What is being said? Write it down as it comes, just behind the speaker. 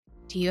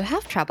Do you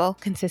have trouble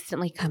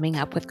consistently coming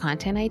up with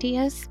content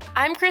ideas?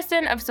 I'm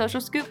Kristen of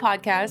Social Scoop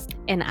Podcast.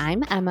 And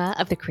I'm Emma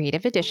of the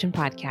Creative Edition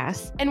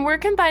Podcast. And we're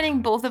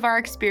combining both of our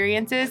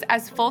experiences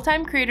as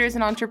full-time creators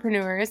and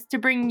entrepreneurs to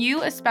bring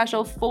you a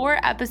special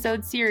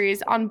 4-episode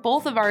series on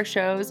both of our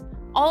shows,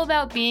 all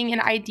about being an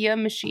idea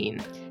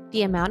machine.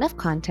 The amount of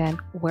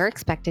content we're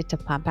expected to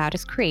pump out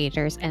as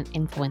creators and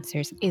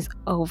influencers is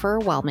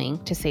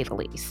overwhelming, to say the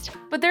least.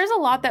 But there's a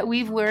lot that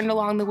we've learned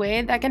along the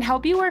way that can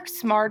help you work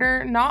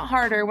smarter, not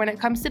harder, when it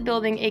comes to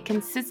building a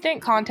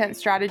consistent content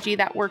strategy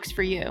that works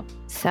for you.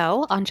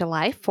 So on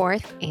July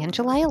 4th and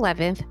July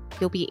 11th,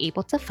 you'll be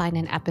able to find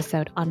an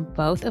episode on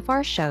both of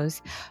our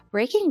shows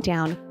breaking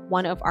down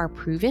one of our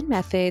proven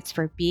methods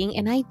for being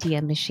an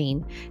idea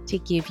machine to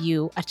give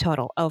you a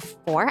total of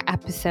 4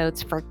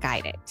 episodes for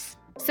guidance.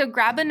 So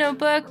grab a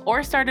notebook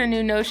or start a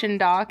new Notion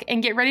doc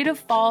and get ready to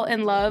fall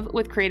in love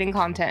with creating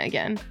content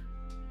again.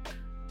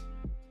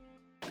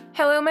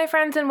 Hello, my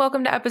friends, and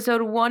welcome to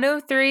episode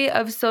 103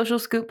 of Social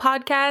Scoop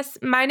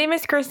Podcast. My name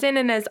is Kristen,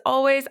 and as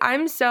always,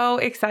 I'm so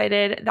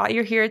excited that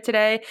you're here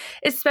today,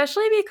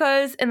 especially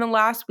because in the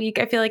last week,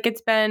 I feel like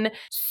it's been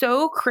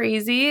so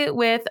crazy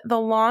with the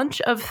launch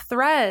of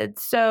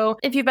Threads. So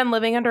if you've been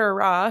living under a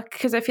rock,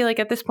 because I feel like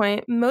at this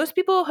point, most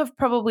people have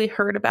probably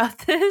heard about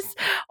this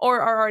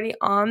or are already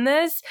on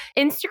this,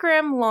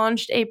 Instagram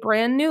launched a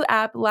brand new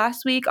app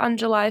last week on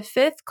July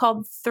 5th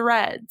called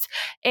Threads.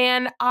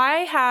 And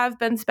I have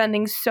been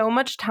spending so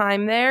much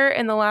time there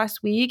in the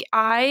last week.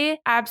 I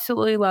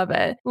absolutely love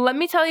it. Let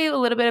me tell you a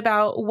little bit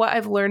about what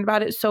I've learned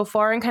about it so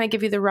far and kind of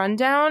give you the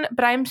rundown,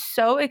 but I'm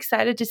so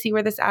excited to see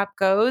where this app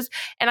goes.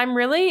 And I'm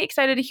really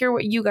excited to hear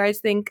what you guys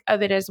think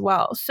of it as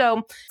well.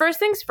 So first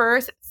things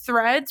first,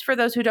 Threads, for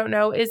those who don't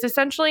know, is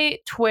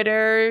essentially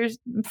Twitter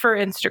for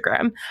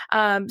Instagram.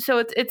 So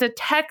it's a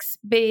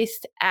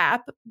text-based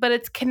app, but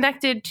it's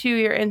connected to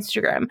your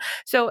Instagram.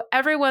 So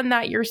everyone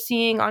that you're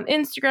seeing on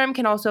Instagram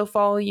can also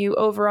follow you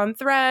over on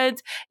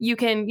Threads. You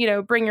can,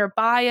 bring your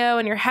bio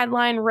and your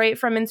headline right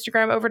from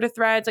Instagram over to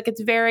Threads. Like,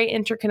 it's very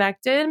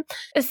interconnected.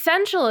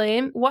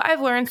 Essentially, what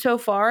I've learned so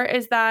far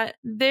is that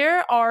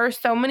there are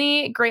so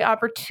many great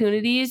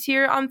opportunities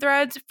here on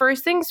Threads.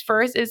 First things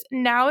first is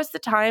now is the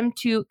time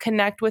to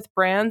connect with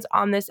brands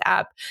on this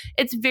app.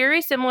 It's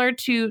very similar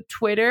to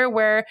Twitter,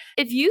 where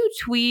if you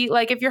tweet,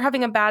 like if you're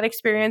having a bad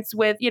experience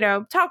with,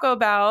 Taco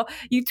Bell,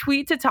 you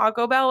tweet to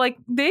Taco Bell, like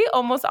they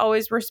almost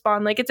always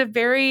respond. Like, it's a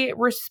very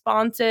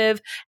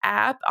responsive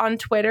app on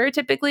Twitter,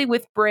 typically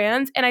with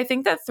brands. And I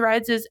think that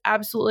Threads is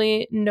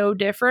absolutely no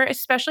different,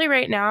 especially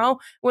right now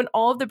when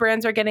all of the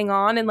brands are getting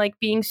on and like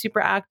being super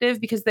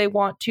active because they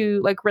want to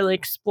like really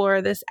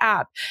explore this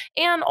app.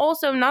 And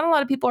also, not a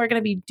lot of people are going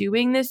to be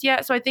doing this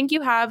yet. So I think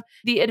you have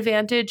the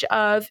advantage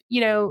of,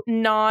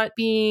 not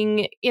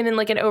being in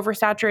like an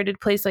oversaturated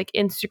place like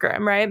Instagram,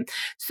 right?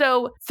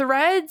 So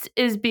Threads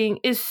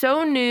is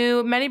so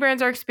new. Many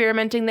brands are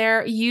experimenting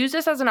there. Use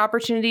this as an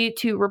opportunity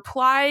to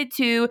reply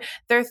to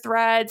their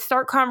threads,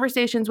 start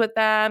conversations with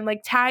them,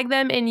 like tag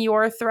them in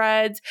your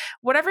threads,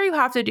 whatever you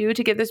have to do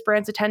to get this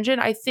brand's attention.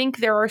 I think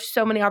there are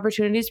so many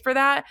opportunities for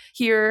that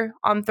here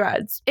on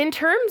Threads. In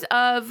terms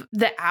of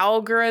the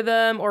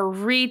algorithm or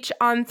reach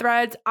on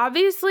Threads,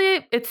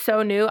 obviously it's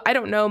so new. I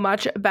don't know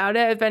much about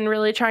it. I've been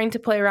really trying to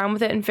play around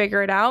with it and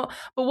figure it out.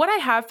 But what I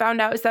have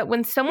found out is that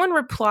when someone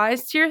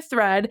replies to your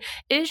thread,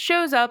 it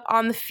shows up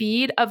on the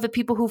feed of the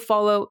people who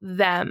follow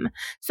them.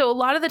 So a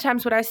lot of the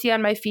times what I see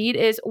on my feed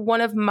is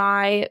one of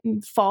my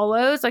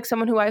follows, like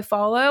someone who I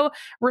follow,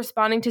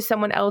 responding to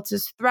someone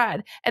else's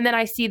thread. And then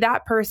I see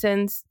that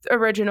person's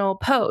original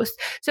post.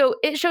 So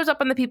it shows up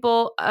on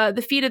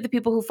the feed of the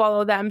people who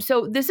follow them.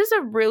 So this is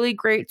a really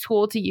great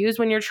tool to use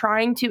when you're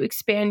trying to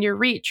expand your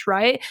reach,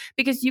 right?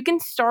 Because you can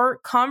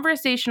start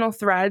conversational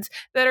threads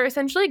that are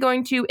essentially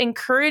going to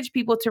encourage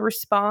people to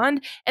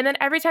respond. And then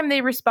every time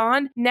they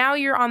respond, now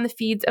you're on the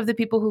feeds of the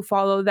people who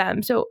follow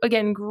them. So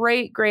again,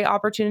 great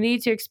opportunity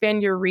to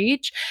expand your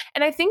reach.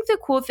 And I think the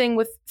cool thing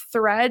with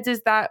Threads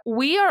is that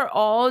we are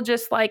all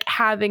just like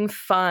having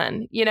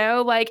fun,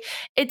 like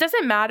it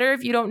doesn't matter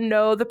if you don't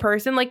know the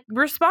person, like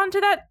respond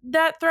to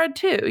that thread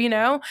too,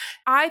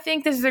 I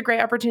think this is a great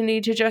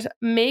opportunity to just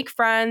make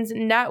friends,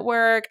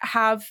 network,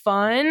 have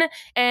fun.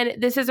 And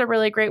this is a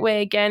really great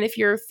way, again, if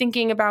you're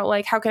thinking about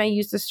like, how can I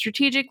use this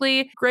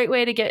strategically? Great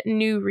way to get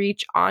new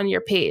reach on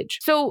your page.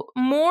 So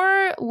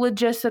more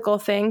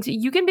logistical things,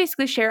 you can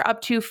basically share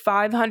up to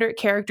 500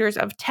 characters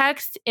of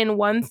text in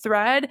one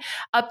thread,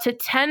 up to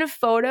 10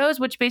 photos,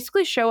 which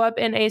basically show up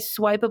in a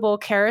swipeable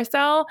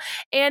carousel,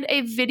 and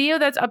a video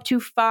that's up to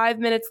 5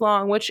 minutes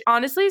long, which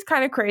honestly is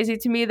kind of crazy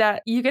to me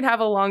that you can have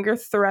a longer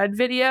thread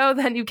video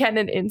than you can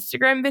an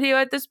Instagram video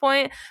at this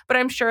point, but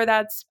I'm sure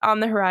that's on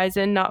the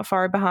horizon, not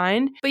far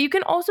behind. But you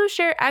can also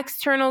share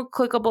external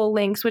clickable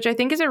links links, which I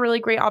think is a really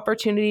great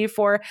opportunity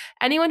for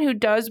anyone who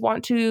does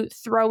want to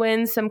throw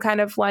in some kind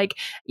of like,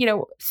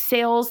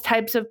 sales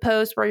types of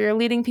posts where you're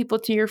leading people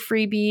to your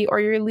freebie or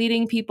you're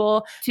leading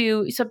people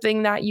to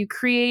something that you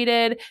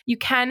created. You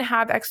can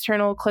have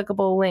external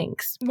clickable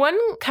links. One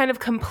kind of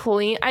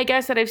complaint, I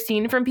guess, that I've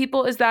seen from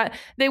people is that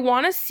they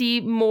want to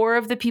see more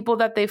of the people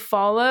that they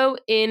follow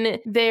in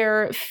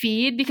their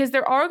feed, because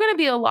there are going to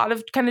be a lot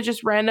of kind of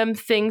just random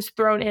things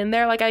thrown in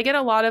there. Like I get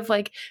a lot of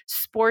like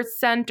Sports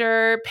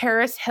Center,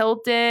 Paris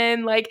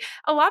Hilton, like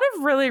a lot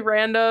of really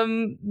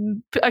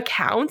random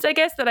accounts, I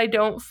guess, that I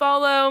don't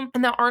follow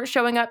and that aren't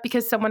showing up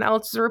because someone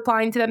else is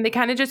replying to them. They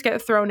kind of just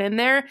get thrown in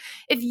there.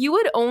 If you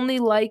would only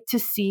like to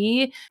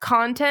see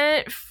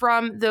content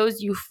from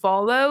those you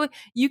follow,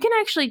 you can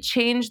actually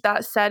change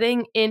that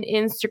setting in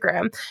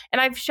Instagram.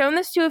 And I've shown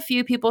this to a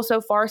few people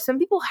so far. Some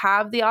people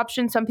have the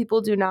option, some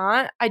people do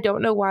not. I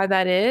don't know why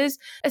that is.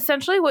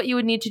 Essentially, what you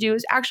would need to do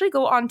is actually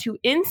go onto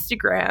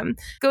Instagram,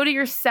 go to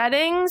your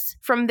settings.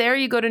 From there,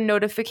 you go to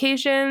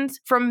notifications.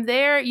 From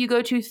there, you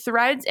go to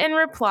threads and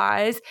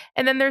replies.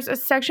 And then there's a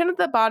section at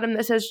the bottom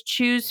that says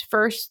choose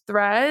first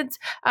threads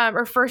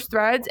or first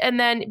threads. And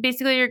then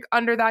basically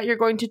under that, you're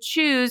going to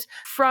choose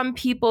from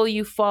people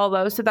you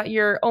follow so that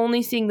you're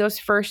only seeing those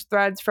first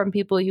threads from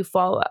people you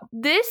follow.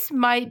 This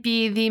might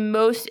be the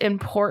most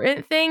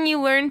important thing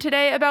you learned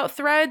today about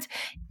threads.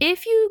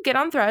 If you get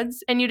on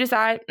threads and you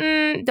decide,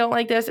 don't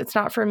like this, it's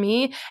not for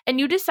me, and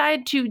you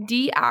decide to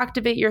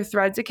deactivate your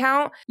threads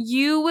account,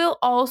 you will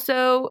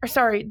also,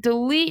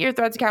 delete your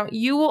threads account,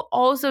 you will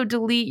also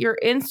delete your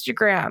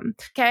Instagram.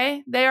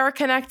 Okay? They are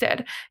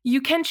connected.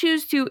 You can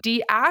choose to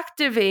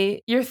deactivate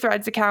your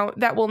threads account.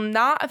 That will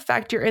not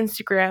affect your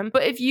Instagram.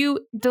 But if you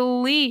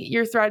delete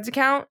your threads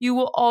account, you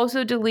will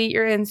also delete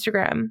your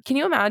Instagram. Can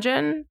you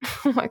imagine?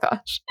 Oh my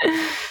gosh.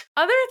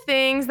 Other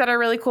things that are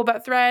really cool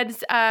about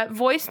threads,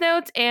 voice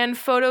notes and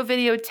photo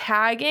video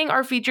tagging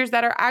are features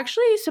that are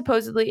actually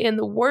supposedly in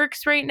the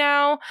works right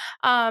now.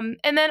 And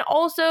then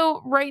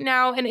also right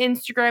now in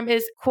Instagram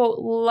is, quote,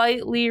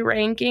 lightly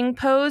ranking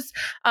posts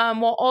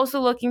while also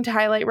looking to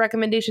highlight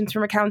recommendations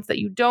from accounts that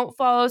you don't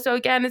follow. So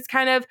again, it's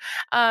kind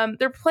of,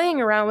 they're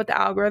playing around with the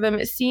algorithm,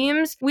 it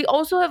seems. We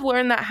also have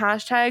learned that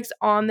hashtags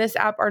on this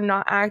app are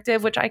not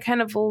active, which I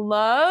kind of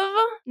love.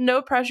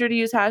 No pressure to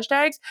use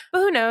hashtags, but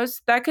who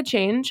knows? That could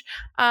change.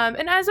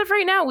 And as of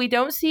right now, we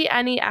don't see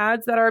any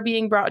ads that are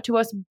being brought to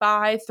us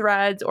by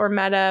Threads or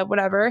Meta,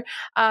 whatever,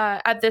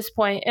 at this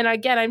point. And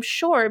again, I'm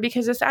sure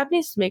because this app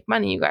needs to make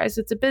money, you guys,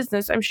 it's a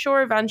business. I'm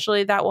sure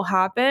eventually that will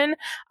happen,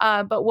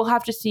 but we'll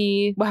have to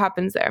see what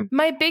happens there.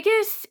 My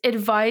biggest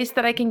advice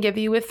that I can give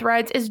you with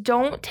Threads is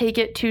don't take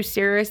it too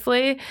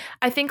seriously.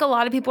 I think a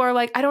lot of people are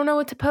like, I don't know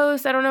what to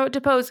post. I don't know what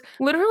to post.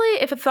 Literally,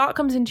 if a thought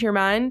comes into your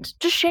mind,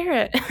 just share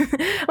it.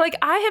 Like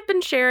I have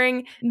been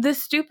sharing the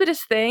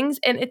stupidest things,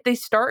 and if they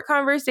start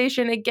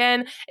conversation,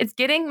 again, it's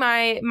getting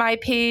my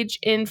page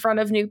in front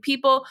of new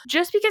people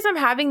just because I'm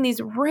having these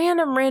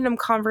random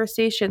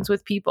conversations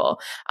with people.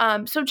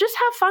 So just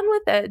have fun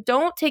with it.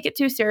 Don't take it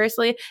too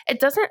seriously. It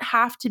doesn't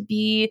have to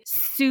be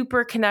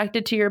super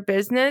connected to your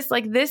business.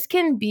 Like this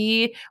can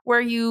be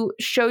where you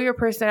show your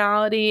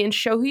personality and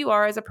show who you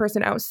are as a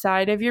person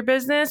outside of your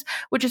business,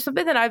 which is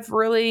something that I've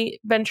really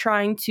been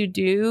trying to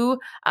do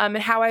and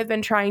how I've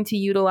been trying to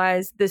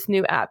utilize this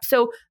new app.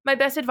 So my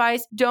best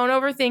advice, don't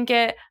overthink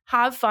it.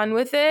 Have fun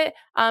with it.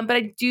 But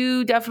I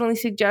do definitely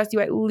suggest you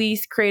at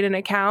least create an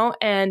account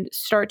and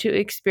start to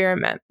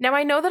experiment. Now,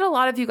 I know that a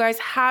lot of you guys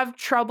have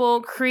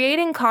trouble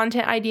creating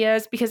content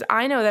ideas because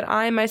I know that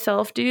I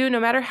myself do. No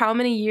matter how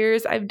many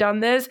years I've done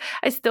this,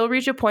 I still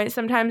reach a point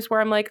sometimes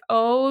where I'm like,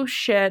 oh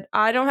shit,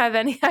 I don't have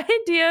any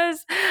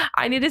ideas.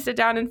 I need to sit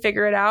down and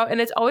figure it out. And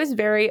it's always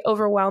very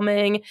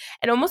overwhelming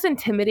and almost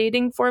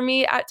intimidating for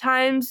me at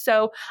times.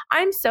 So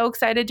I'm so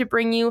excited to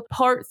bring you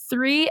part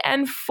 3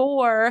 and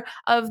 4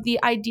 of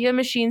the Idea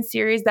Machine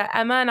series that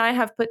Emma and I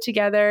have put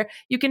together.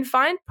 You can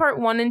find part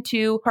 1 and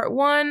 2, part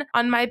 1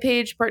 on my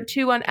page, part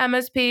 2 on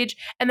Emma's page,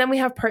 and then we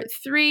have part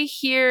 3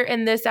 here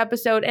in this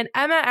episode. And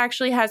Emma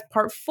actually has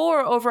part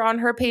 4 over on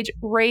her page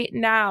right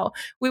now.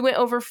 We went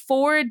over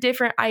 4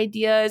 different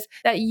ideas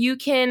that you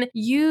can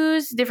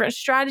use, different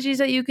strategies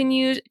that you can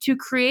use to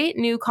create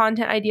new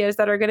content ideas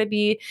that are going to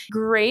be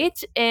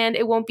great, and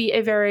it won't be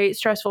a very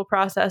stressful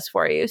process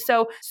for you.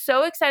 So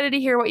excited to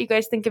hear what you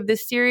guys think of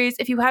this series.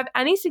 If you have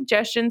any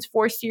suggestions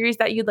for series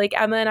that you'd like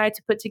Emma and I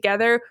to put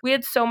together, we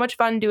had so much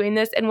fun doing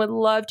this and would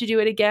love to do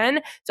it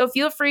again. So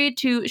feel free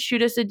to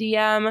shoot us a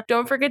DM.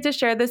 Don't forget to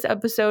share this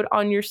episode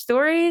on your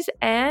stories,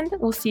 and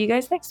we'll see you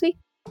guys next week.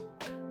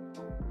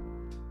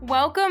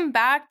 Welcome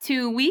back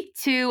to week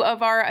 2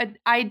 of our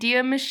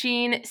Idea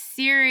Machine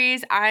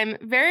series. I'm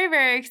very,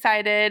 very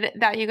excited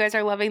that you guys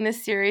are loving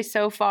this series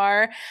so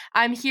far.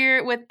 I'm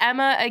here with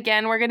Emma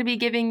again. We're going to be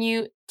giving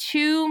you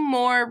two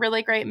more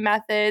really great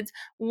methods,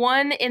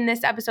 one in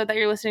this episode that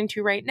you're listening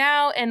to right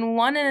now, and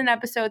one in an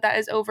episode that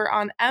is over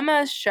on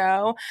Emma's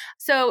show.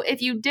 So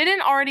if you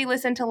didn't already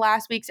listen to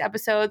last week's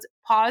episodes,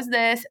 pause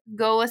this,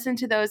 go listen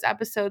to those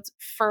episodes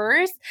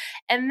first,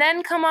 and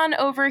then come on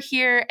over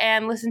here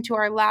and listen to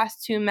our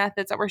last two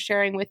methods that we're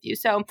sharing with you.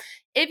 So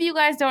if you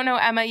guys don't know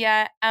Emma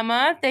yet,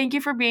 Emma, thank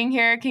you for being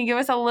here. Can you give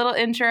us a little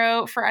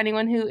intro for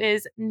anyone who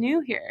is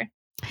new here?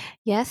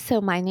 Yes,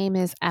 so my name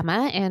is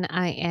Emma, and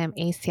I am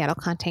a Seattle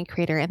content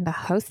creator and the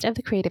host of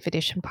the Creative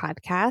Edition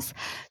podcast.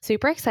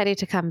 Super excited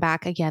to come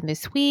back again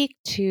this week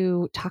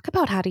to talk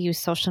about how to use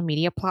social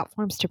media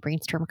platforms to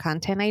brainstorm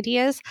content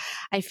ideas.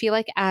 I feel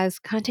like as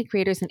content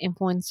creators and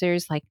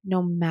influencers, like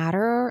no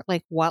matter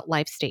like what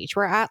life stage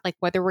we're at, like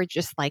whether we're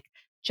just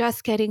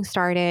getting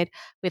started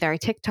with our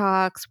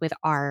TikToks, with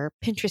our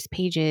Pinterest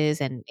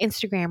pages and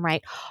Instagram,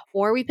 right?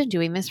 Or we've been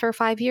doing this for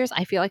 5 years,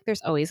 I feel like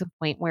there's always a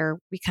point where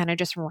we kind of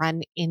just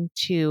run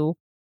into,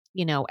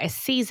 a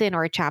season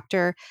or a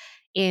chapter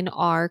in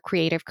our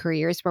creative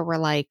careers where we're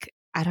like,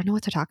 I don't know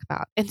what to talk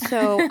about. And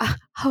so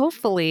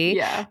hopefully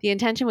Yeah. the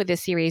intention with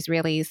this series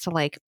really is to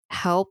like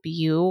help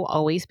you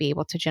always be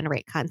able to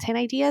generate content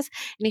ideas.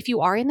 And if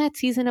you are in that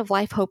season of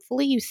life,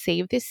 hopefully you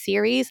save this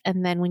series.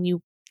 And then when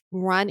you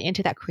run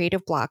into that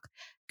creative block,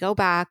 go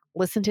back,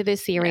 listen to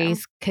this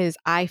series, because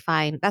I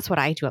find that's what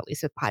I do, at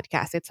least with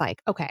podcasts. It's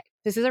like, okay,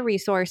 this is a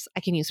resource I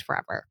can use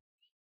forever.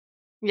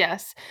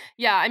 Yes.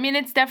 Yeah. I mean,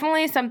 it's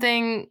definitely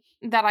something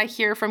that I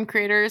hear from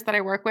creators that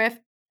I work with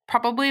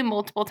probably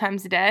multiple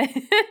times a day.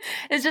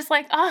 It's just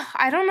like, oh,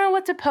 I don't know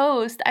what to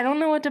post. I don't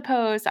know what to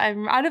post.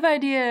 I'm out of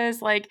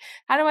ideas. Like,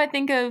 how do I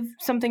think of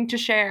something to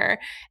share?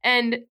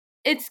 And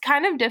it's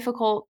kind of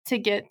difficult to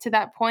get to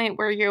that point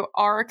where you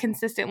are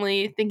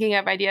consistently thinking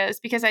of ideas,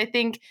 because I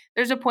think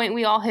there's a point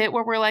we all hit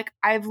where we're like,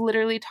 I've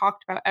literally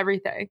talked about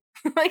everything.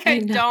 Like I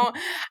know.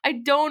 I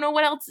don't know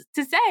what else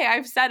to say.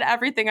 I've said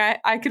everything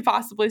I could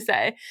possibly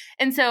say.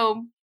 And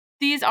so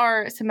these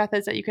are some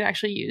methods that you can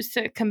actually use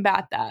to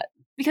combat that,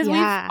 because we've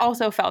Yeah,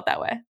 also felt that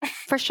way.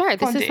 for sure.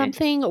 This is Plenty.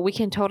 something we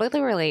can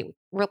totally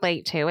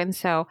relate to. And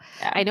so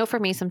Yeah. I know for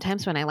me,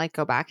 sometimes when I like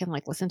go back and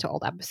like listen to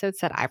old episodes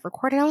that I've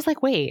recorded, I was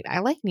like, wait, I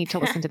like need to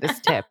listen to this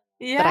tip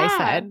that I Yeah.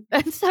 said.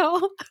 And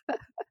so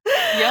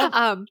Yep.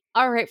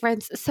 all right,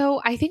 friends.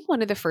 So I think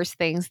one of the first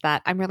things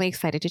that I'm really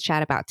excited to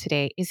chat about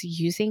today is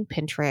using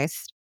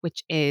Pinterest,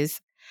 which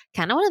is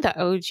kind of one of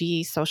the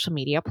OG social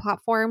media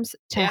platforms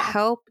to Yeah.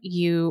 help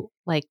you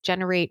like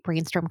generate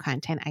brainstorm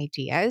content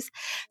ideas.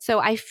 So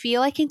I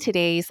feel like in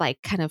today's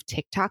like kind of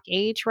TikTok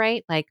age,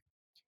 right? Like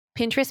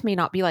Pinterest may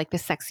not be like the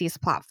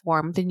sexiest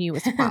platform, the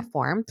newest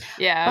platform,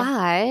 Yeah.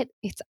 but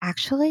it's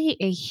actually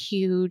a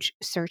huge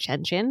search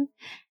engine.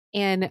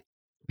 And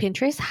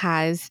Pinterest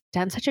has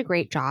done such a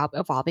great job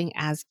evolving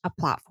as a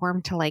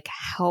platform to like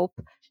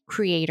help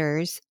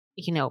creators,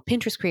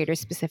 Pinterest creators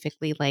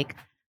specifically, like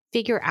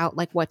figure out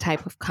like what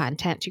type of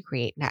content to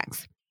create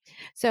next.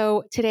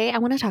 So today I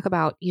want to talk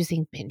about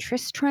using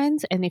Pinterest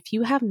trends. And if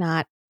you have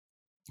not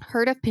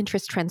heard of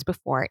Pinterest trends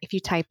before, if you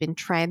type in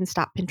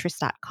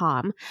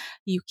trends.pinterest.com,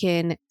 you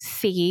can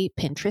see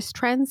Pinterest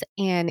trends.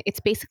 And it's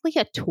basically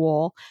a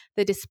tool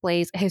that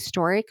displays a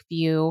historic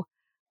view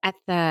at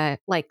the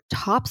like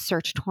top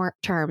search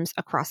terms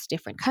across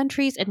different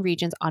countries and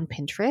regions on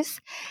Pinterest.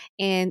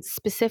 And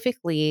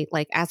specifically,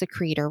 like as a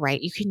creator, right,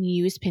 you can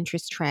use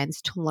Pinterest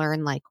trends to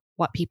learn like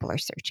what people are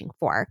searching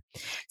for.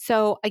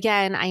 So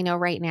again, I know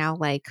right now,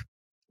 like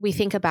we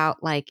think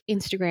about like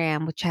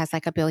Instagram, which has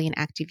like a billion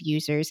active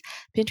users.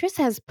 Pinterest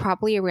has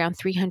probably around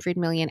 300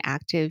 million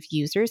active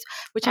users,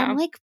 which I'm Wow.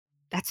 like,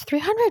 that's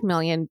 300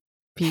 million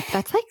people.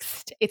 That's like,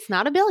 it's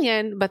not a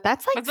billion, but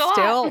that's like That's a lot.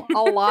 still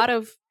a lot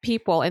of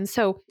people. And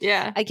so,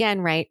 Yeah. again,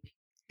 right,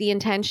 the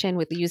intention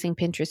with using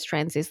Pinterest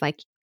trends is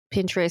like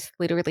Pinterest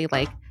literally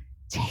like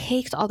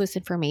takes all this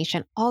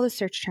information, all the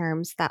search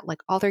terms that like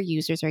all their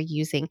users are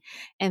using,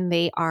 and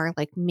they are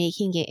like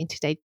making it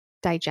into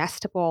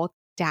digestible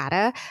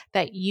data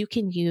that you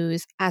can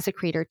use as a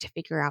creator to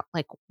figure out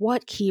like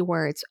what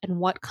keywords and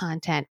what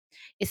content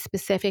is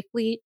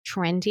specifically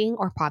trending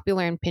or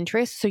popular in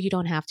Pinterest, so you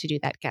don't have to do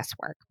that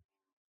guesswork.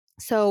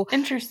 So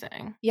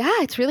Interesting. yeah,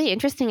 it's really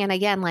interesting. And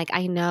again, like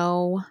I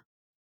know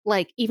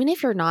like even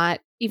if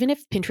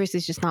Pinterest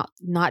is just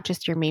not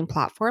just your main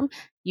platform,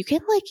 you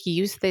can like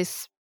use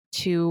this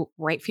to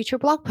write future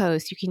blog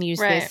posts. You can use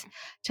Right. this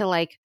to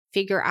like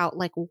figure out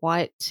like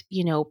what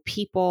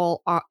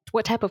people are,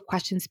 what type of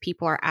questions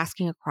people are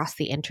asking across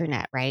the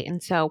internet, right?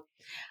 And so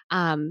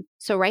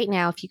right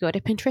now, if you go to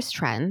Pinterest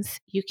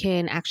trends, you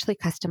can actually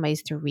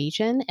customize the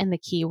region and the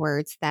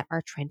keywords that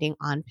are trending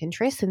on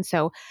Pinterest. And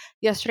so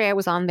yesterday I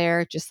was on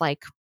there just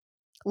like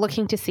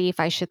looking to see if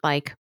I should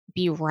like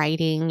be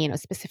writing,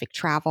 specific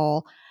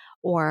travel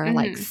or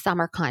like Hmm.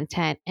 summer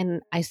content.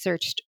 And I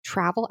searched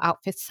travel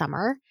outfits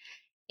summer,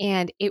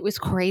 and it was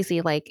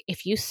crazy. Like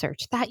if you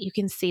search that, you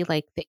can see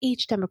like the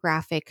age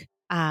demographic,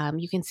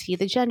 you can see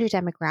the gender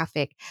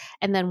demographic.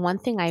 And then one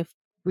thing I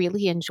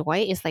really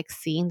enjoy is like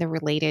seeing the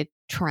related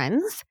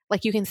trends.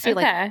 Like you can see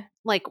Okay.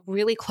 like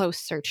really close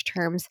search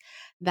terms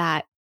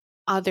that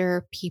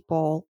other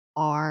people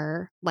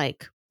are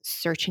like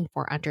searching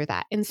for under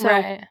that. And so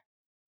Right.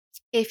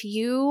 if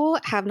you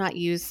have not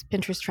used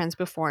Pinterest trends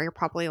before, you're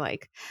probably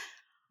like,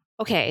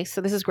 okay,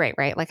 so this is great,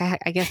 right? Like,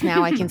 I guess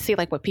now I can see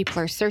like what people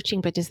are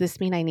searching, but does this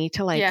mean I need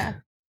to like Yeah.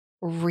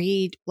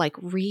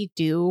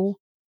 redo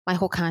my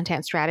whole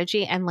content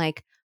strategy? And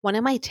like one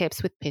of my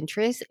tips with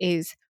Pinterest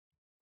is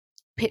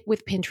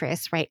with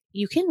Pinterest, right?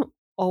 You can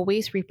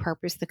always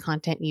repurpose the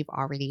content you've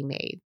already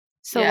made.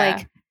 So Yeah.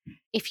 like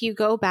if you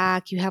go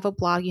back, you have a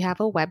blog, you have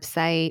a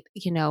website,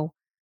 you know,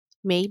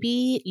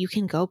 maybe you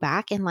can go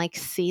back and like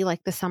see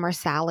like the summer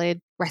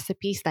salad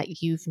recipes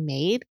that you've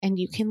made and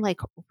you can like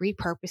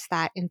repurpose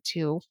that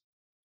into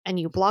a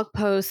new blog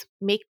post,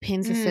 make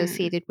pins Mm.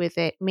 associated with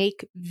it,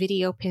 make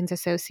video pins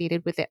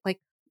associated with it. Like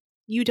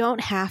you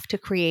don't have to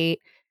create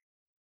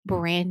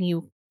brand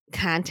new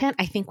content.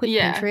 I think with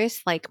Yeah.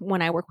 Pinterest, like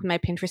when I work with my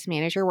Pinterest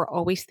manager, we're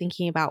always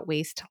thinking about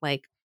ways to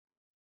like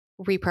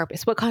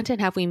repurpose. What content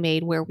have we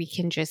made where we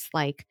can just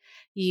like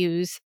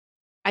use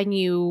a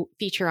new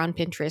feature on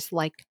Pinterest,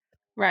 like the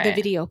Right.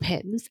 video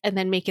pins, and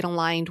then make it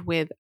aligned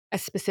with a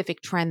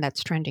specific trend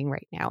that's trending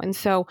right now. And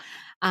so,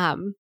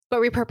 but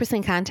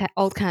repurposing content,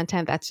 old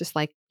content, that's just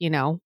like, you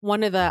know,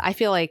 one of the, I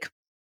feel like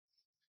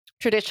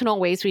traditional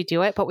ways we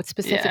do it, but with Yeah.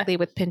 specifically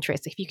with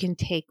Pinterest, if you can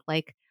take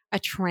like a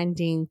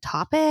trending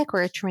topic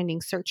or a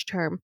trending search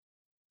term,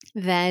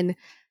 then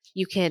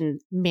you can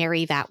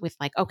marry that with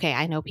like, okay,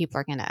 I know people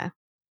are going to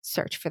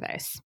search for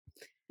this.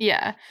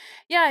 Yeah.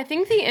 Yeah, I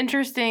think the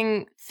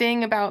interesting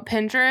thing about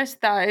Pinterest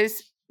that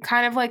is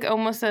kind of like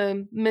almost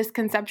a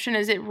misconception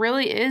is it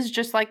really is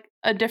just like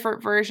a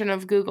different version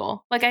of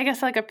Google. Like I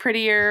guess like a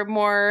prettier,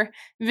 more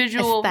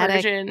visual Aesthetic.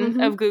 version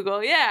Mm-hmm. of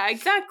Google. Yeah,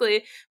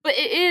 exactly. But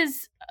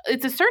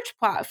it's a search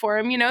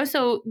platform, you know?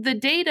 So the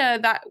data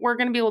that we're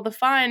going to be able to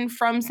find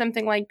from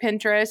something like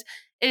Pinterest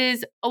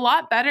is a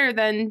lot better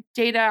than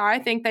data I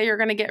think that you're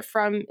going to get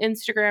from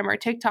Instagram or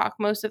TikTok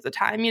most of the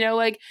time. You know,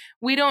 like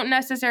we don't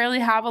necessarily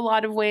have a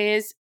lot of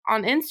ways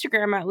on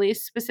Instagram, at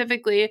least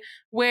specifically,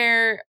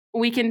 where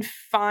we can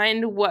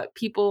find what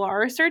people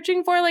are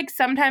searching for. Like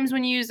sometimes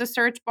when you use a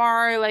search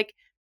bar, like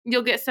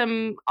you'll get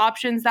some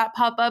options that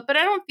pop up, but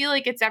I don't feel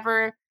like it's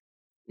ever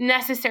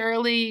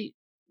necessarily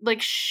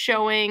like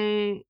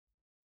showing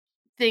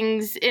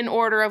things in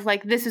order of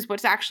like this is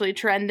what's actually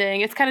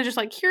trending. It's kind of just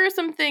like here are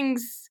some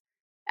things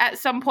at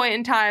some point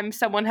in time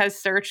someone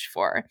has searched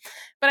for.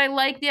 But I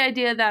like the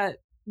idea that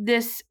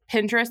this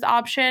Pinterest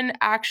option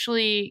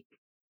actually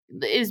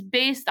is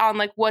based on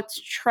like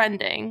what's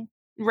trending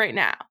right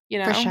now, you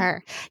For know?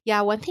 sure.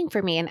 Yeah, one thing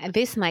for me, and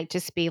this might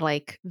just be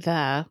like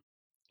the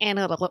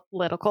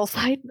analytical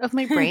side of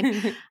my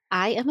brain,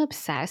 I am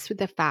obsessed with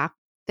the fact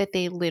that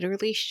they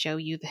literally show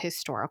you the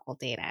historical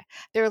data.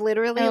 They're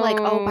literally like,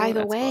 oh, by Oh, the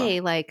that's cool. way,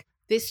 like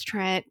this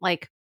trend,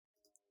 like,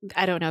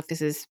 I don't know if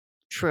this is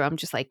true. I'm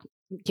just like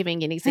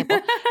giving an example.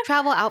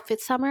 Travel outfit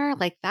summer,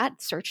 like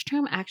that search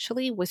term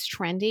actually was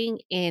trending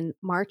in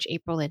March,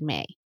 April, and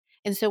May.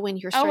 And so when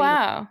you're Oh, starting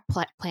to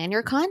wow. plan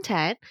your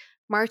content,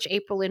 March,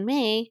 April, and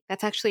May,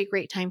 that's actually a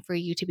great time for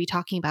you to be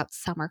talking about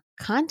summer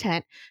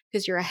content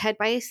because you're ahead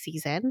by a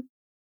season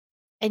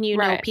and you know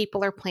Right.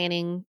 people are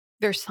planning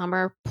their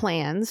summer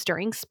plans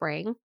during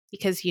spring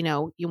because you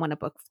know you want to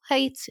book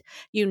flights,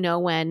 you know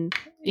when,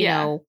 you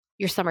Yeah. know,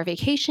 your summer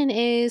vacation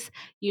is,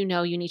 you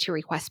know you need to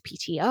request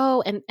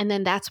PTO and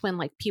then that's when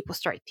like people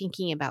start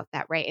thinking about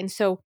that, right? And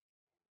so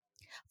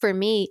for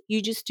me,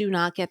 you just do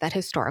not get that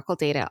historical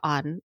data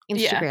on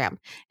Yeah. Instagram.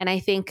 And I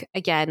think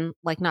again,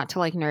 like not to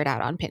like nerd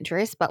out on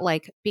Pinterest, but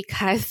like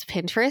because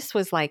Pinterest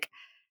was like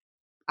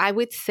I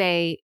would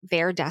say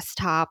their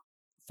desktop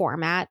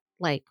format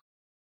like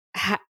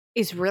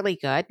is really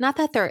good. Not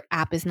that their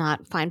app is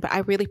not fine, but I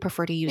really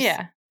prefer to use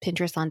Yeah.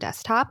 Pinterest on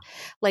desktop.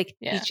 Like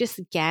you Yeah. just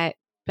get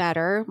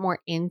better, more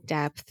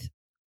in-depth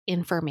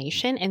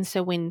information. And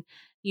so when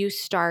you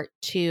start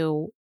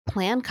to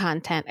plan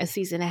content a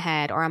season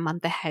ahead or a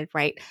month ahead,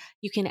 right?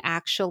 You can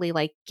actually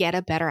like get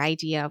a better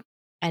idea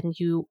and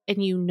you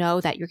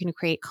know that you're going to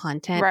create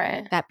content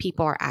Right. that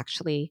people are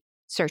actually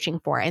searching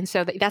for. And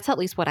so that's at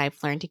least what I've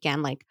learned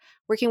again, like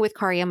working with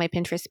Karia, my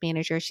Pinterest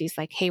manager, she's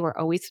like, "Hey, we're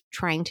always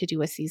trying to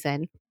do a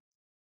season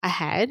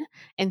ahead."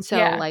 And so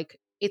Yeah. like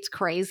it's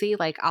crazy.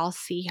 Like I'll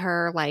see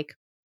her like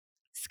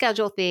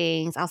schedule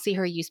things. I'll see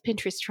her use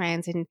Pinterest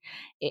trends and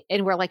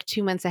we're like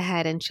 2 months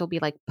ahead and she'll be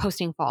like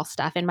posting fall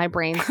stuff. And my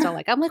brain's still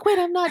like, I'm like, wait,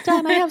 I'm not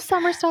done. I have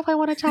summer stuff I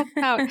want to talk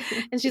about.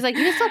 And she's like,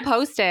 you can still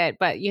post it,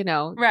 but you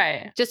know,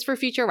 Right. just for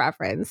future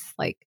reference,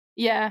 like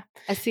Yeah.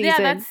 a Yeah,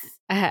 season that's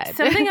ahead.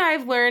 something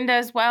I've learned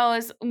as well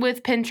is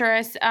with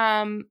Pinterest.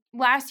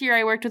 Last year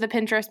I worked with a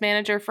Pinterest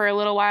manager for a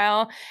little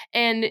while,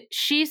 and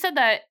she said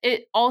that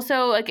it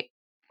also like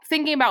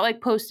thinking about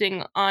like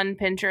posting on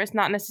Pinterest,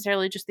 not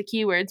necessarily just the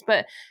keywords,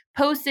 but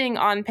posting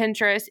on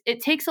Pinterest,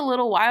 it takes a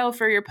little while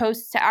for your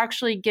posts to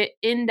actually get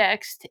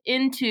indexed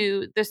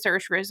into the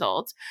search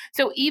results.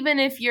 So even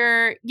if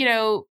you're, you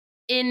know,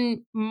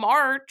 in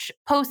March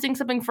posting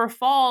something for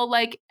fall,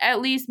 like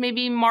at least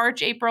maybe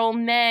March, April,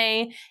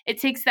 May, it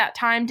takes that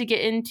time to get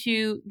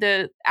into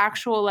the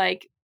actual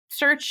like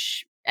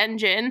search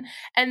engine.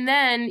 And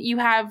then you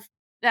have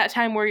that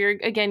time where you're,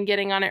 again,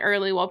 getting on it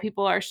early while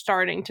people are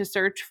starting to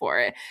search for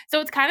it.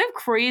 So it's kind of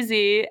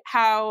crazy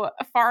how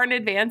far in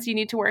advance you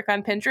need to work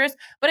on Pinterest.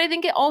 But I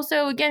think it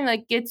also, again,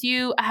 like gets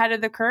you ahead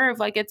of the curve.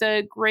 Like it's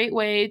a great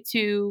way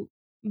to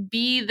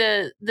be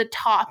the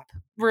top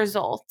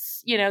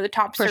results, the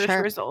top For search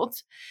sure.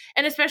 results.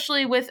 And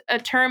especially with a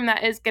term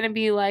that is going to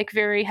be like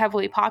very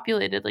heavily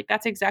populated, like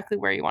that's exactly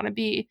where you want to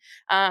be.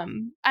 I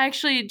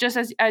actually, just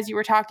as you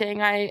were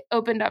talking, I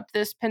opened up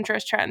this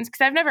Pinterest trends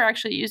because I've never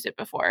actually used it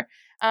before.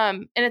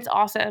 And it's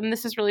awesome.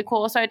 This is really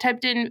cool. So I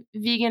typed in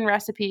vegan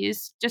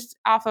recipes just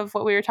off of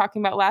what we were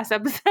talking about last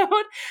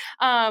episode.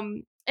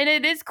 And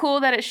it is cool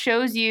that it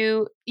shows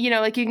you,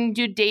 like you can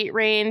do date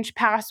range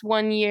past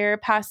 1 year,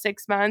 past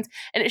 6 months,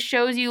 and it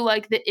shows you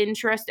like the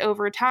interest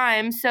over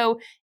time. So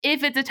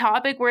if it's a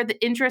topic where the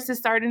interest is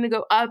starting to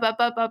go up, up,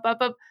 up, up, up,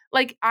 up,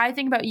 like I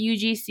think about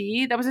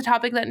UGC, that was a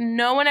topic that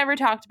no one ever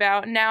talked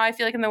about. Now I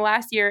feel like in the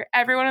last year,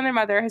 everyone and their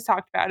mother has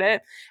talked about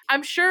it.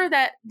 I'm sure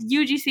that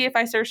UGC, if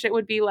I searched it,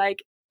 would be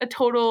like a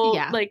total,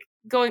 like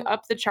going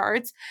up the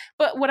charts.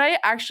 But what I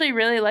actually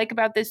really like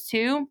about this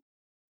too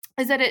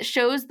is that it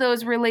shows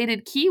those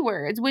related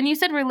keywords. When you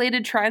said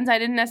related trends, I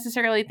didn't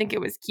necessarily think it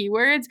was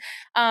keywords,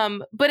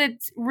 but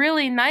it's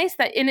really nice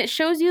and it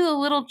shows you the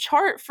little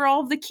chart for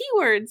all of the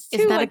keywords too.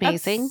 Isn't that like,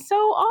 amazing? That's so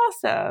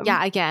awesome.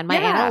 Yeah, again, my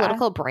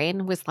analytical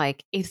brain was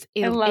like, it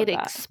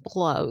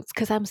explodes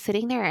because I'm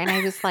sitting there and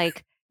I was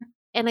like,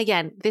 and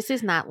again, this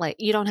is not like,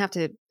 you don't have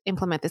to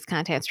implement this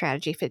content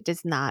strategy if it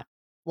does not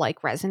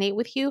like resonate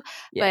with you.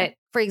 Yeah. But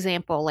for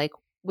example, like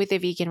with the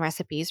vegan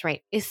recipes,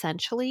 right?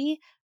 Essentially,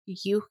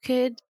 you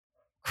could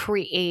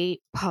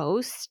create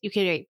posts, you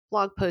can create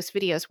blog posts,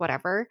 videos,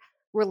 whatever,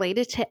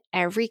 related to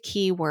every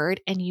keyword,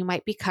 and you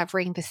might be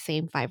covering the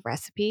same 5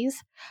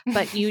 recipes,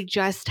 but you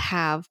just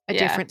have a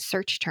different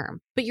search term.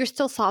 But you're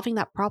still solving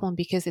that problem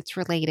because it's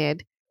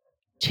related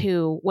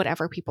to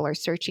whatever people are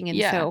searching.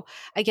 And so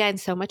again,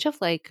 so much of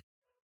like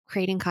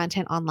creating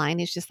content online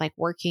is just like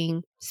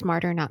working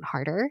smarter, not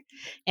harder.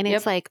 And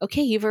it's like,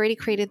 okay, you've already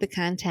created the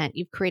content,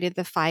 you've created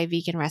the 5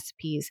 vegan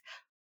recipes.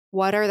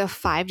 What are the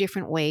 5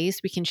 different ways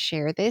we can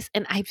share this?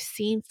 And I've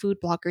seen food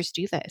bloggers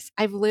do this.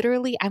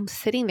 I'm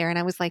sitting there and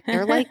I was like,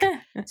 they're like,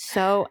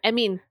 so, I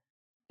mean,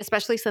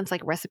 especially since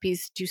like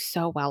recipes do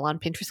so well on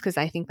Pinterest, because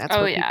I think that's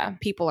what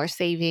people are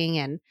saving.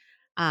 And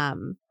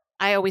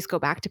I always go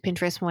back to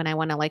Pinterest when I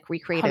want to like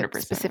recreate 100%.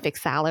 A specific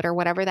salad or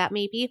whatever that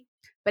may be.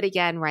 But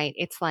again, right,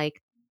 it's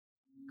like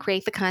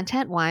create the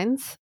content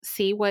once,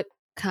 see what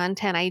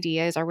content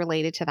ideas are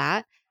related to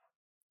that.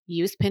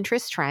 Use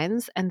Pinterest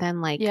trends, and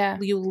then like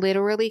you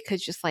literally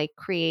could just like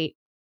create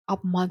a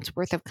month's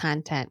worth of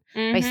content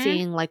by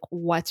seeing like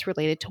what's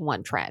related to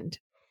one trend.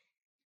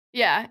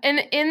 Yeah. And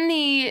in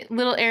the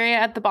little area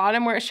at the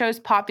bottom where it shows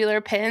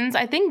popular pins,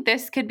 I think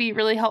this could be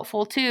really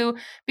helpful too,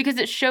 because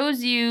it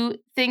shows you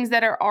things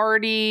that are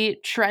already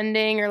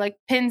trending or like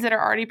pins that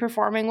are already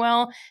performing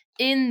well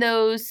in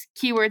those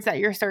keywords that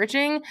you're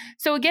searching.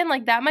 So again,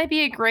 like that might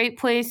be a great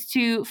place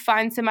to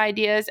find some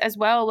ideas as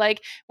well.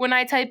 Like when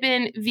I type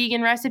in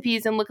vegan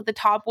recipes and look at the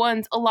top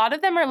ones, a lot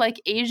of them are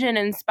like Asian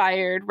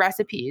inspired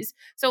recipes.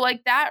 So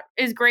like that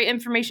is great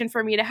information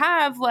for me to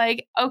have.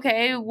 Like,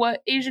 okay,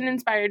 what Asian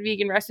inspired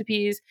vegan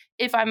recipes,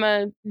 if I'm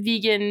a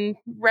vegan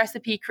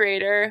recipe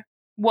creator,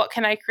 what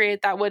can I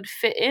create that would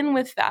fit in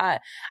with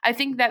that? I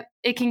think that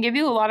it can give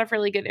you a lot of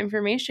really good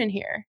information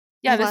here.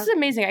 Yeah, this is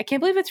amazing. I can't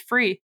believe it's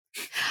free.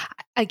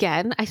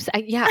 Again, I'm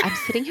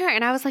sitting here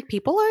and I was like,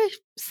 people are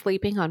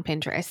sleeping on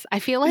Pinterest. I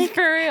feel like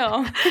for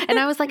real. And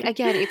I was like,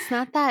 again, it's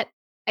not that,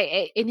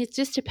 and it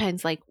just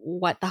depends like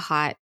what the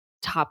hot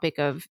topic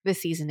of the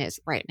season is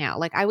right now.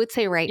 Like I would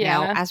say right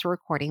now, as we're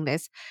recording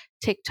this,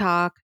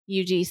 TikTok,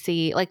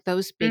 UGC, like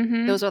those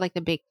are like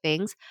the big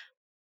things.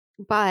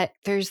 But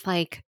there's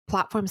like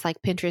platforms like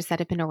Pinterest that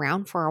have been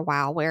around for a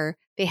while where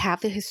they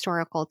have the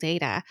historical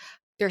data.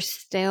 There's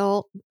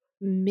still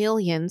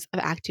millions of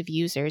active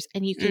users,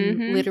 and you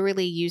can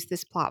literally use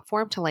this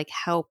platform to like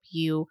help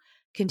you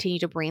continue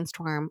to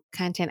brainstorm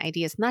content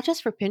ideas, not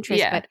just for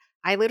Pinterest, but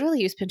I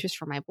literally use Pinterest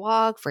for my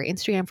blog, for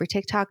Instagram, for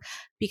TikTok,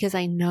 because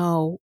I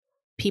know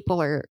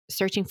people are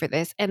searching for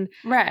this. And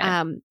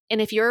and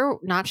if you're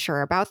not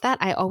sure about that,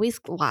 I always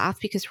laugh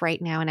because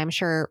right now, and I'm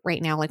sure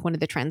right now, like one of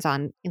the trends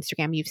on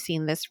Instagram, you've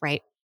seen this,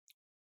 right?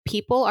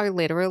 People are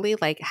literally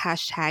like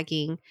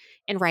hashtagging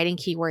and writing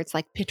keywords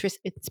like Pinterest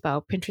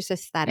inspo, Pinterest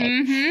aesthetic.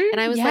 And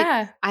I was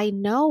like, I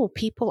know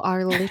people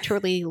are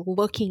literally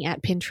looking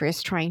at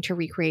Pinterest trying to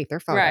recreate their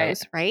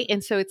photos, right?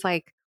 And so it's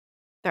like,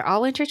 they're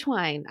all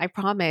intertwined, I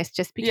promise.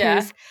 Just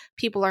because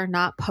people are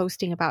not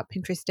posting about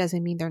Pinterest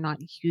doesn't mean they're not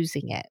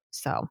using it.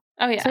 So,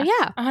 so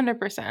yeah,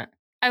 100%.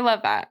 I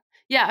love that.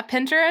 Yeah,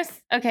 Pinterest.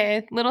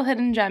 Okay, little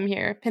hidden gem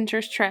here.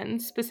 Pinterest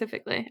trends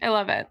specifically. I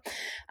love it.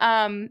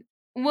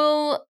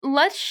 well,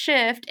 let's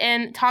shift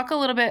and talk a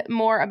little bit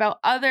more about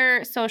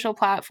other social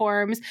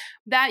platforms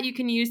that you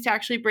can use to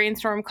actually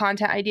brainstorm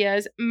content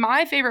ideas.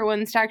 My favorite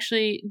ones to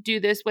actually do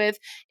this with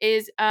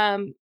is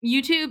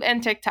YouTube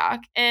and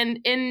TikTok. And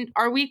in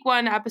our week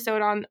 1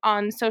 episode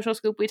on Social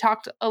Scoop, we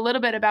talked a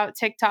little bit about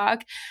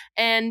TikTok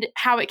and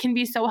how it can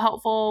be so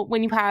helpful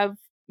when you have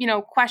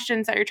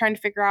questions that you're trying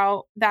to figure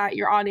out that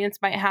your audience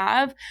might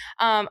have.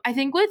 I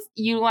think with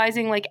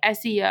utilizing like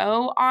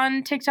SEO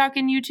on TikTok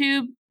and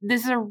YouTube,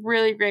 this is a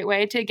really great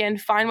way to, again,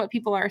 find what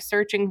people are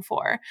searching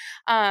for.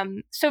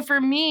 So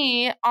for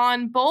me,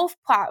 on both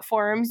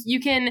platforms, you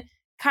can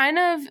kind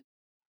of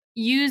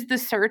use the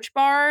search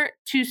bar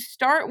to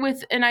start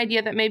with an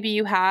idea that maybe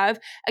you have.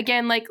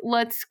 Again, like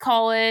let's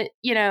call it,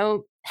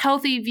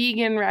 healthy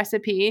vegan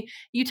recipe.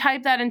 You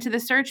type that into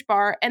the search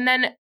bar, and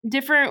then the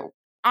different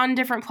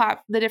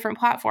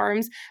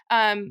platforms,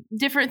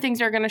 different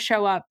things are going to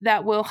show up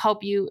that will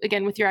help you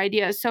again with your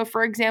ideas. So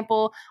for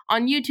example,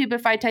 on YouTube,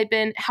 if I type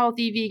in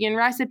healthy vegan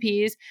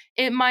recipes,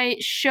 it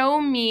might show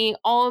me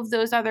all of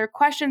those other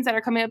questions that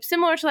are coming up,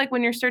 similar to like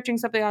when you're searching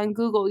something on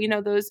Google,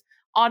 those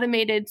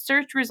automated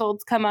search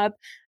results come up.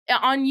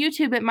 On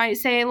YouTube, it might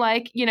say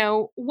like,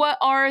 what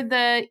are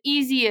the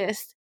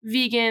easiest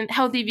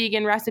healthy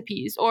vegan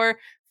recipes, or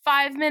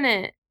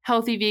 5-minute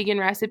healthy vegan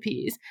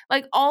recipes.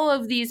 Like all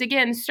of these,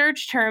 again,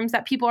 search terms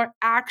that people are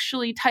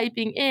actually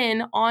typing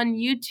in on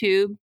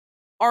YouTube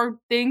are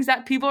things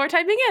that people are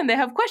typing in. They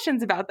have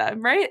questions about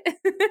them, right?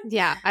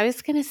 Yeah, I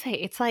was going to say,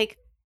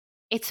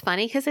 it's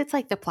funny because it's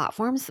like the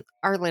platforms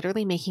are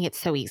literally making it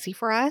so easy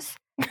for us.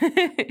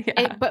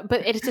 Yeah.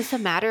 But it's just a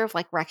matter of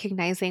like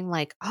recognizing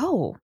like,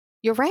 oh,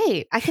 you're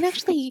right. I can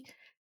actually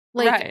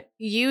like Right.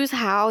 use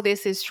how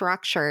this is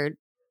structured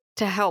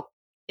to help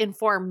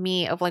inform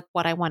me of like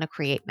what I want to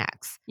create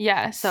next.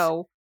 Yes.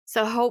 So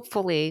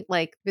hopefully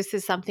like this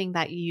is something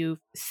that you've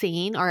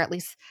seen, or at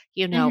least,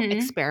 Mhm.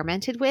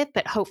 experimented with,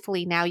 but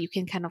hopefully now you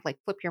can kind of like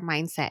flip your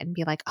mindset and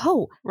be like,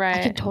 oh, I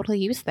can Right. totally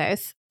use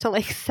this to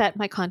like set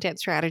my content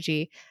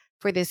strategy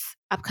for this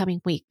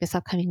upcoming week, this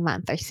upcoming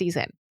month or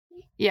season.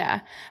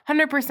 Yeah,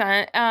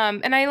 100%.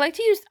 And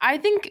I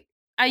think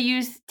I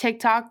use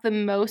TikTok the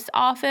most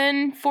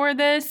often for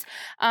this.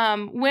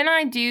 When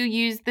I do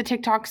use the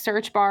TikTok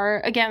search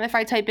bar, again, if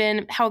I type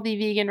in healthy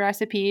vegan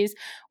recipes,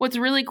 what's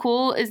really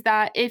cool is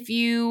that if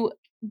you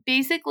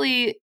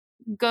basically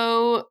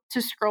go to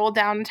scroll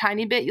down a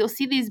tiny bit, you'll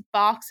see these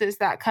boxes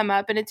that come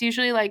up, and it's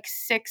usually like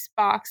 6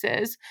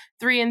 boxes,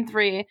 3 and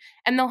 3,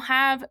 and they'll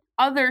have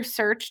other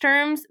search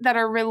terms that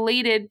are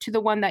related to the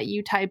one that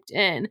you typed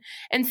in.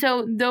 And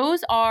so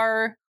those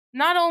are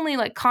not only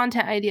like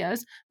content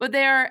ideas, but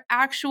they are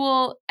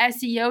actual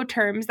SEO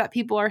terms that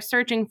people are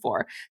searching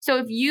for. So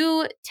if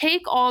you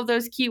take all of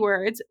those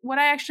keywords, what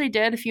I actually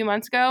did a few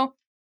months ago,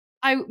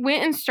 I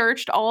went and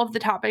searched all of the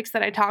topics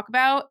that I talk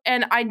about,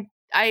 and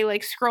I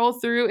like scroll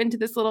through into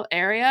this little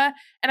area,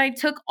 and I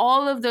took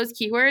all of those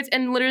keywords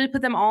and literally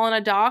put them all in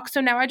a doc. So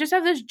now I just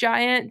have this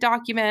giant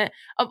document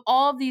of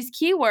all of these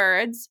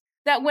keywords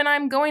that when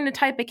I'm going to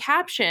type a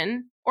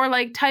caption or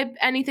like type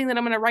anything that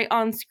I'm going to write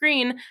on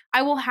screen,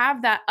 I will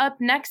have that up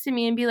next to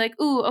me and be like,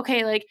 ooh,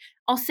 okay, like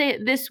I'll say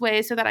it this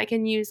way so that I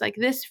can use like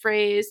this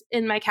phrase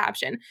in my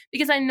caption,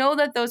 because I know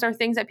that those are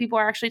things that people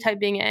are actually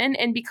typing in.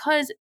 And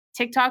because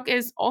TikTok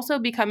is also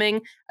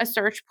becoming a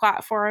search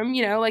platform,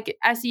 like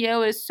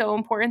SEO is so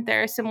important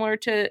there, similar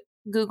to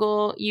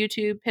Google,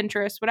 YouTube,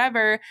 Pinterest,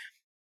 whatever.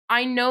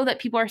 I know that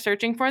people are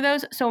searching for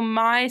those. So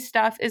my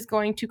stuff is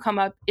going to come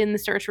up in the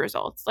search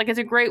results. Like it's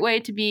a great way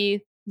to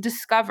be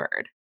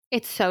discovered.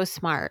 It's so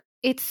smart.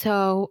 It's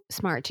so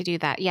smart to do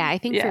that. Yeah, I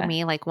think for Yeah.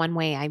 me, like one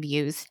way I've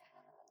used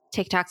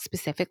TikTok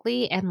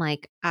specifically and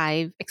like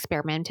I've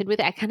experimented with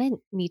it, I kind of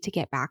need to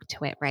get back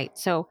to it, right?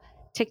 So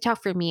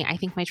TikTok for me, I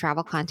think my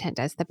travel content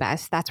does the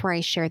best. That's where I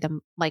share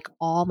them, like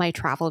all my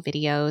travel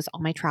videos,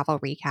 all my travel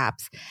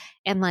recaps.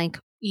 And like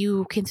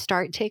you can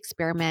start to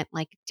experiment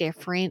like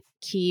different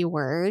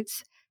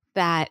keywords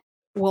that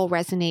will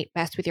resonate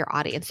best with your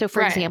audience. So for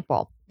Right.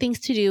 example, things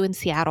to do in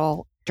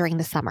Seattle during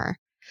the summer,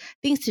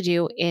 things to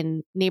do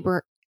in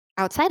neighbor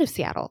outside of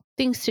Seattle,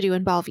 things to do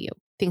in Bellevue,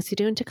 things to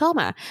do in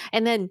Tacoma.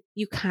 And then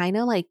you kind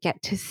of like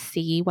get to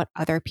see what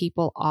other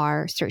people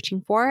are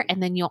searching for.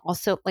 And then you'll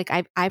also like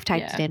I've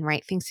typed it in,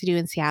 right? Things to do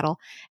in Seattle.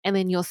 And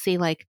then you'll see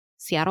like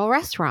Seattle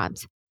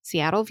restaurants,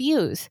 Seattle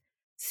views,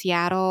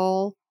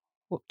 Seattle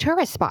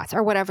tourist spots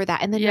or whatever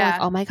that. And then you're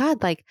like, oh my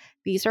God, like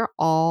these are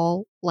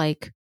all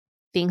like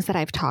things that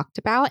I've talked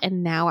about.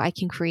 And now I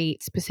can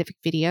create specific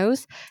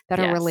videos that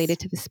are related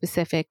to the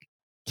specific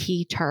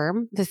key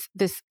term,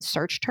 this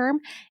search term.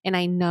 And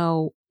I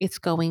know it's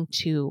going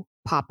to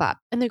pop up.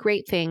 And the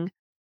great thing,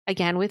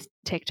 again, with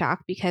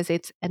TikTok, because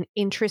it's an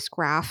interest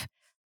graph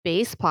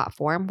based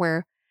platform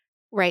where,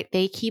 right,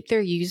 they keep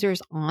their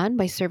users on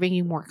by serving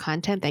you more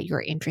content that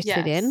you're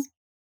interested in,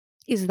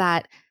 is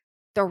that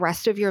the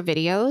rest of your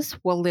videos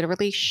will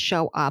literally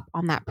show up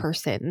on that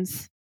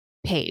person's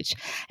page.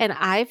 And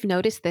I've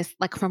noticed this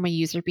like from a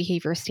user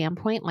behavior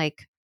standpoint,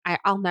 like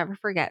I'll never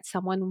forget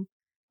someone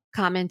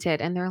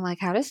commented and they're like,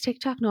 how does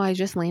TikTok know I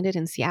just landed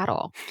in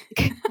Seattle?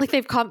 Like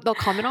they'll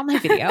comment on my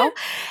video.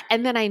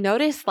 And then I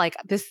noticed like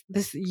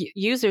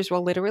users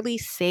will literally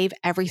save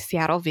every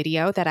Seattle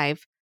video that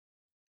I've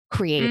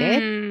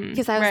created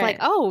because I was like,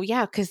 Right. oh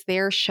yeah, because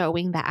they're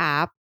showing the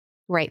app,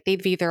 right?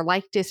 They've either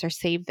liked this or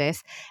saved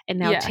this. And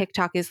now Yeah.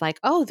 TikTok is like,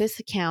 oh, this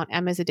account,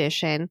 Emma's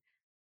Edition,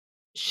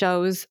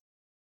 shows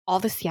all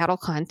the Seattle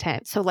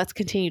content. So let's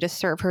continue to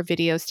serve her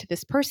videos to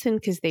this person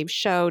because they've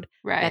showed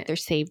that Right. they're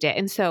saved it.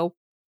 And so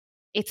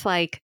it's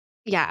like,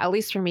 yeah, at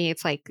least for me,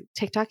 it's like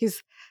TikTok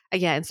is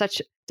again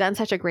done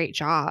such a great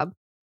job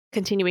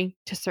continuing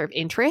to serve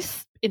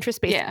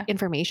interest-based Yeah.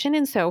 information.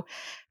 And so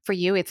for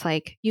you, it's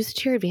like use it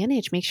to your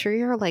advantage. Make sure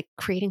you're like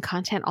creating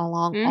content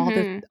along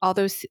all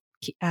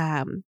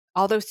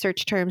those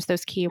search terms,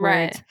 those keywords,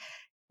 Right.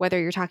 whether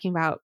you're talking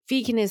about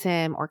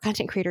veganism or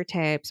content creator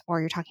tips, or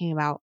you're talking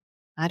about,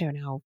 I don't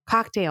know,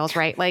 cocktails,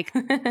 right? Like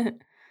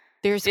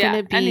there's going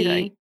to be,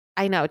 anything.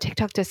 I know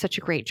TikTok does such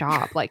a great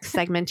job, like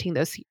segmenting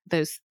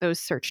those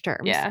search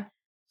terms. Yeah.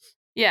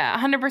 Yeah,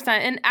 100%.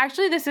 And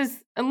actually, this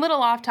is a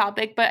little off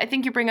topic, but I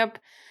think you bring up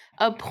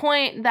a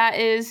point that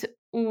is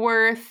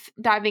worth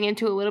diving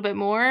into a little bit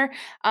more.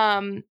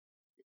 In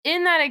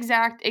that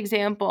exact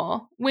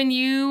example, when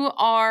you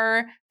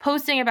are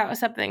posting about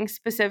something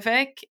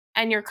specific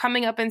and you're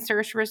coming up in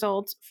search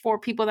results for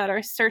people that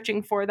are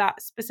searching for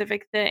that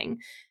specific thing,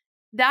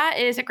 that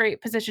is a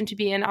great position to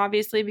be in,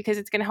 obviously, because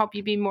it's going to help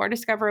you be more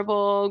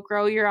discoverable,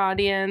 grow your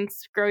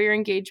audience, grow your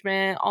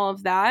engagement, all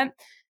of that.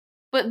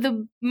 But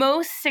the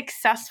most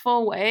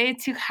successful way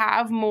to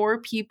have more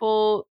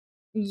people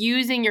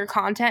using your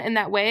content in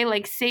that way,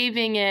 like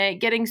saving it,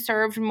 getting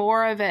served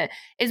more of it,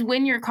 is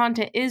when your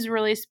content is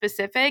really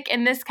specific.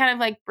 And this kind of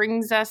like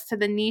brings us to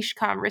the niche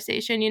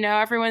conversation. You know,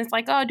 everyone's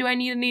like, oh, do I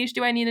need a niche?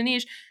 Do I need a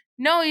niche?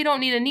 No, you don't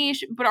need a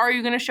niche, but are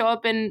you going to show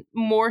up in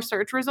more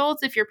search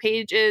results if your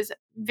page is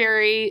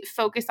very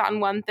focused on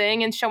one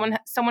thing and someone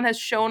has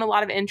shown a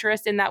lot of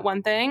interest in that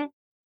one thing?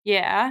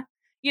 Yeah.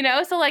 You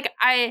know, so like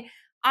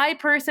I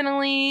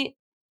personally,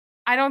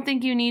 I don't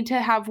think you need to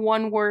have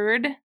one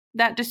word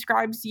that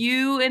describes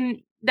you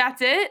and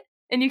that's it.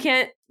 And you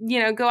can't,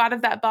 go out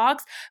of that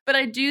box. But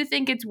I do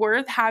think it's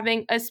worth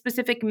having a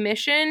specific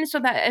mission so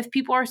that if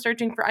people are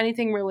searching for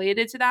anything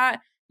related to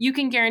that, you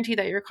can guarantee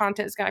that your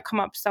content is going to come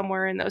up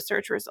somewhere in those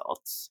search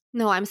results.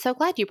 No, I'm so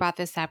glad you brought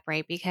this up,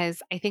 right?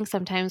 Because I think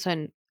sometimes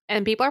and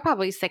people are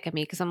probably sick of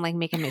me because I'm like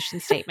make a mission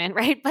statement,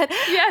 right? But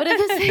Yes.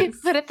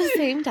 at the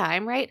same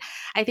time, right?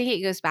 I think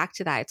it goes back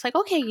to that. It's like,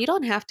 okay, you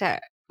don't have to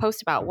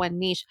post about one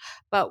niche,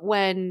 but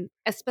when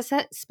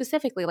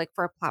specifically like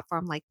for a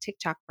platform like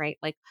TikTok, right?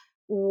 Like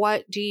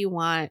what do you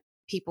want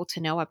people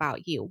to know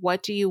about you?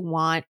 What do you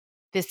want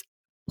this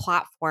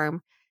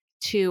platform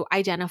to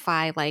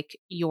identify like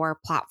your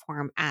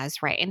platform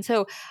as, right? And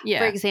so, for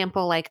Yeah.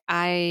 example, like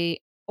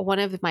one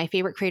of my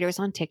favorite creators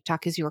on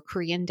TikTok is your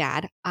Korean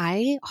dad.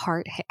 I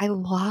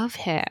love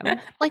him.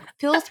 Like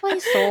fills my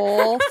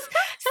soul,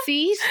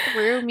 sees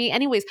through me.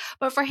 Anyways,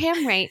 but for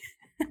him, right?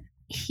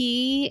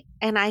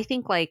 And I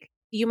think like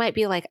you might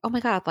be like, oh my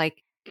God,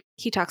 like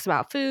he talks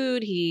about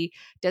food, he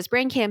does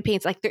brand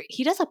campaigns, like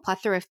he does a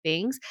plethora of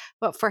things.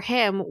 But for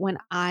him, when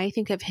I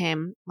think of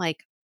him,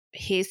 like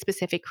his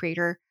specific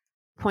creator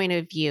point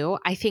of view,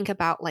 I think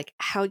about like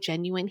how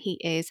genuine he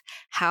is,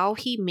 how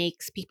he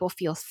makes people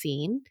feel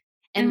seen.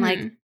 And like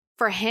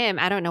for him,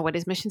 I don't know what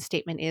his mission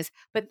statement is,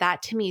 but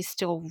that to me is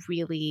still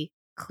really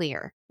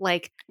clear.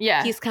 Like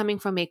he's coming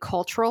from a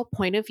cultural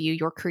point of view,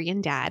 your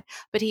Korean dad,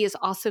 but he is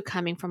also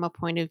coming from a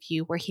point of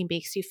view where he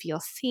makes you feel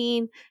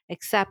seen,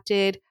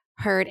 accepted,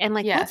 heard, and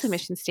like that's a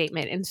mission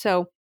statement. And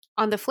so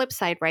on the flip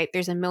side, right,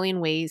 there's a million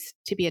ways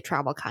to be a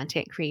travel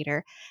content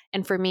creator.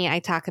 And for me, I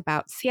talk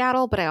about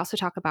Seattle, but I also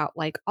talk about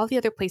like all the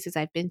other places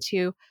I've been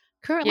to.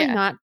 Currently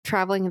not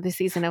traveling in the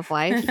season of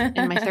life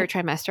in my third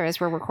trimester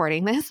as we're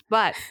recording this,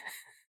 but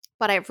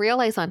I've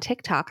realized on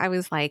TikTok, I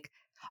was like,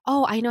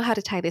 oh, I know how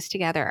to tie this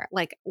together.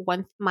 Like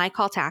my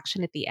call to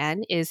action at the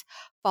end is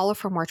follow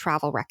for more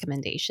travel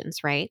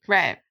recommendations, right?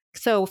 Right.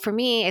 So for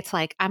me, it's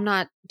like, I'm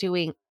not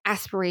doing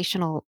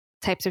aspirational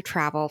types of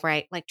travel,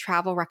 right? Like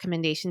travel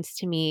recommendations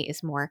to me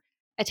is more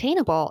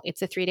attainable.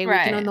 It's a 3-day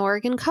weekend on the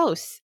Oregon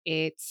coast.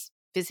 It's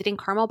visiting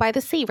Carmel by the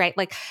Sea, right?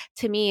 Like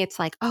to me, it's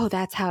like, oh,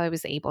 that's how I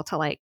was able to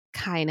like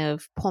kind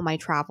of pull my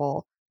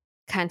travel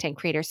content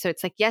creators. So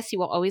it's like, yes, you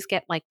will always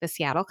get like the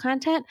Seattle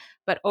content,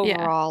 but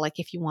overall, like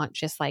if you want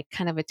just like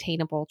kind of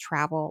attainable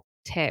travel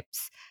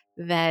tips,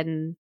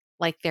 then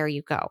like there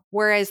you go.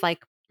 Whereas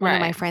like one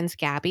of my friends,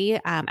 Gabby,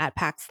 at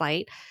PAX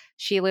Light,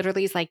 she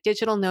literally is like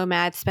digital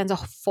nomad, spends a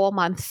full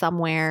month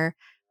somewhere,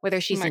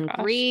 whether she's in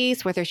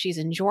Greece, whether she's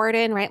in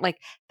Jordan, right? Like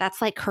that's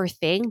like her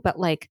thing. But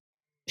like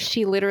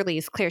she literally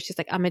is clear. She's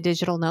like, I'm a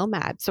digital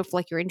nomad. So if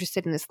like you're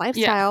interested in this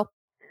lifestyle,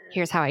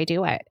 here's how I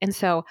do it. And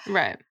so,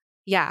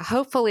 yeah,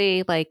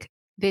 hopefully like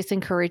this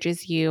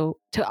encourages you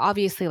to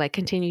obviously like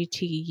continue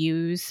to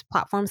use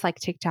platforms like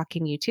TikTok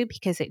and YouTube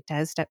because it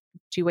does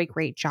do a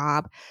great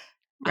job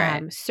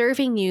Right.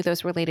 serving you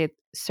those related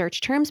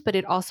search terms, but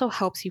it also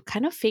helps you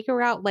kind of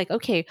figure out like,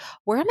 okay,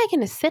 where am I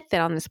going to sit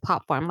then on this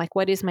platform? Like,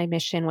 what is my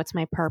mission? What's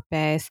my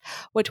purpose?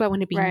 What do I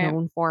want to be Right.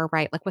 known for?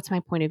 Right. Like, what's my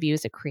point of view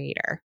as a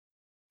creator?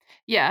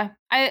 Yeah.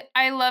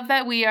 I love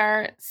that we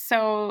are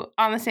so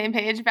on the same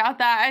page about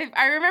that.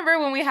 I remember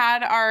when we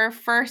had our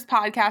first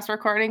podcast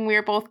recording, we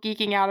were both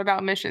geeking out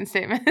about mission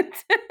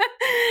statements.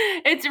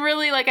 It's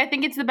really like, I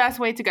think it's the best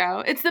way to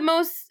go. It's the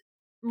most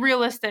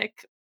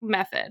realistic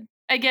method.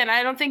 Again,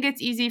 I don't think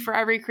it's easy for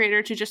every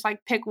creator to just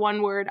like pick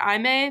one word.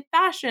 I'm a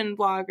fashion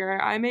blogger.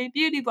 I'm a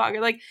beauty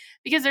blogger. Like,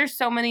 because there's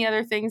so many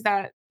other things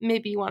that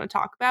maybe you want to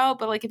talk about.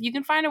 But like, if you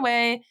can find a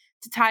way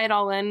to tie it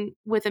all in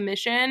with a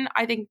mission,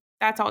 I think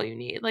that's all you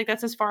need. Like,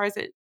 that's as far as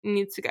it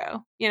needs to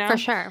go, you For know?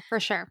 sure. For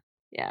sure.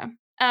 Yeah.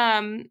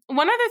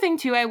 One other thing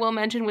too, I will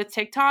mention with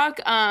TikTok,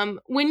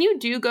 when you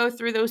do go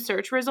through those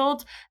search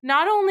results,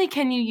 not only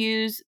can you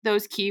use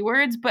those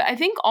keywords, but I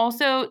think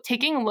also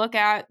taking a look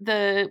at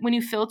when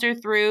you filter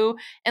through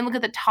and look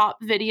at the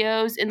top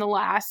videos in the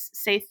last,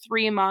 say,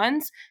 3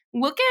 months,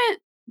 look at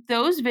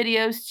those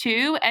videos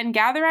too and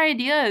gather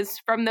ideas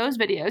from those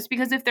videos,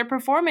 because if they're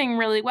performing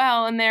really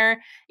well and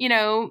they're,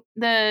 in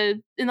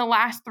the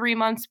last 3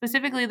 months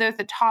specifically, they're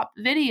the top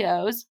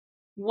videos.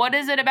 What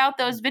is it about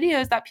those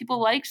videos that people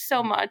liked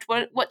so much?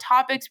 What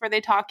topics were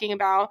they talking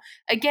about?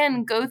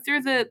 Again, go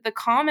through the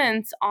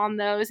comments on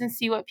those and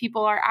see what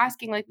people are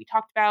asking, like we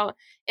talked about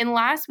in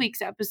last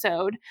week's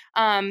episode.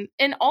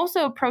 And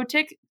also pro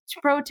tip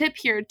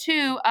here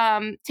too,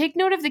 take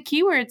note of the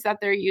keywords that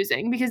they're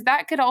using, because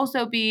that could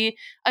also be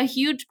a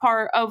huge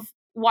part of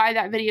why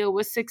that video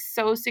was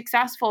so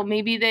successful.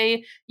 Maybe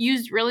they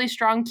used really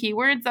strong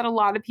keywords that a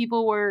lot of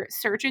people were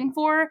searching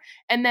for,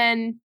 and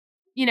then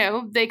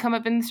they come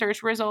up in the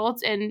search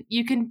results, and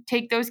you can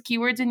take those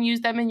keywords and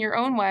use them in your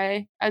own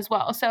way as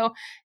well. So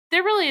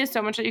there really is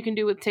so much that you can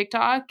do with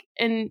TikTok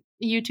and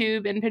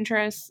YouTube and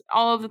Pinterest,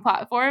 all of the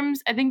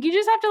platforms. I think you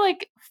just have to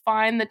like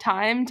find the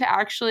time to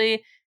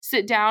actually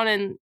sit down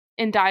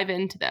and dive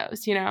into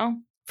those, you know?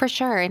 For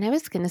sure. And I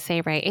was going to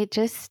say, right, it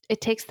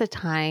takes the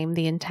time,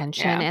 the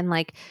intention, Yeah. and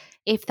like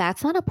if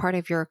that's not a part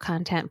of your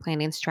content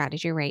planning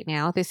strategy right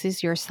now, this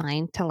is your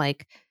sign to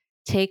like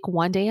take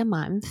one day a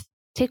month,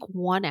 take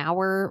 1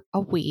 hour a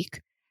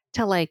week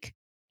to like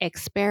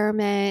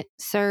experiment,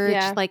 search,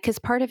 Yeah. like, because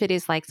part of it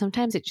is like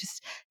sometimes it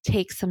just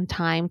takes some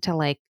time to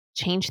like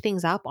change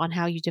things up on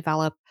how you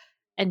develop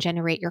and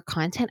generate your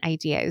content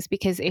ideas.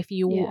 Because if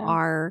you Yeah.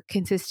 are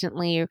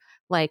consistently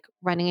like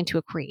running into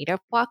a creative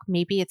block,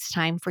 maybe it's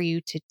time for you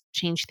to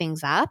change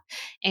things up.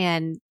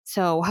 And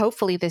so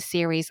hopefully this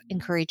series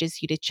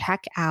encourages you to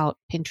check out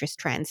Pinterest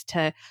trends,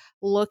 to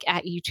look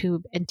at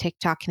YouTube and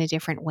TikTok in a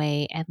different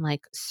way and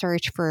like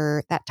search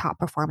for that top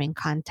performing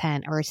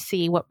content or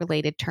see what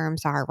related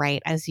terms are,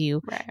 right, as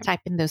you Right.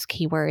 type in those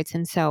keywords.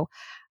 And so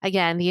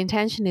again, the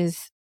intention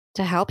is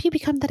to help you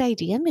become that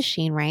idea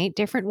machine, right?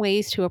 Different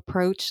ways to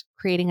approach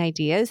creating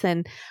ideas.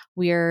 And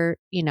we've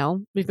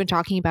been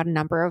talking about a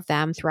number of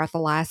them throughout the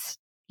last,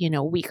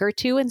 week or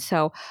two. And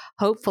so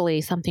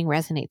hopefully something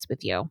resonates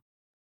with you.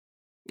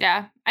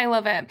 Yeah, I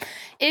love it.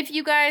 If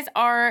you guys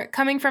are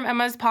coming from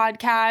Emma's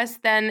podcast,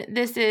 then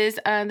this is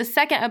the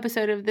second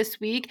episode of this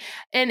week.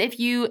 And if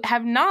you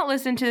have not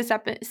listened to this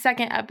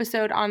second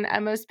episode on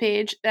Emma's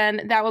page,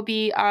 then that will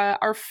be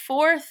our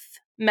fourth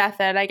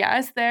method, I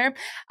guess, there.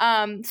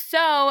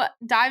 So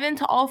dive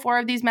into all four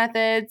of these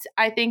methods.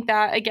 I think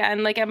that,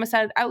 again, like Emma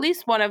said, at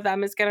least one of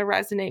them is going to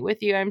resonate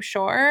with you, I'm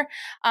sure.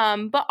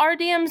 But our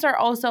DMs are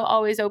also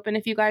always open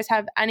if you guys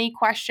have any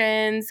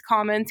questions,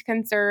 comments,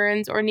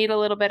 concerns, or need a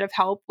little bit of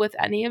help with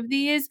any of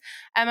these.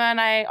 Emma and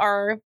I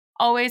are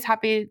always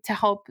happy to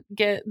help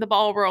get the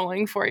ball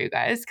rolling for you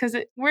guys, because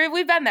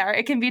we've been there.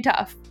 It can be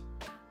tough.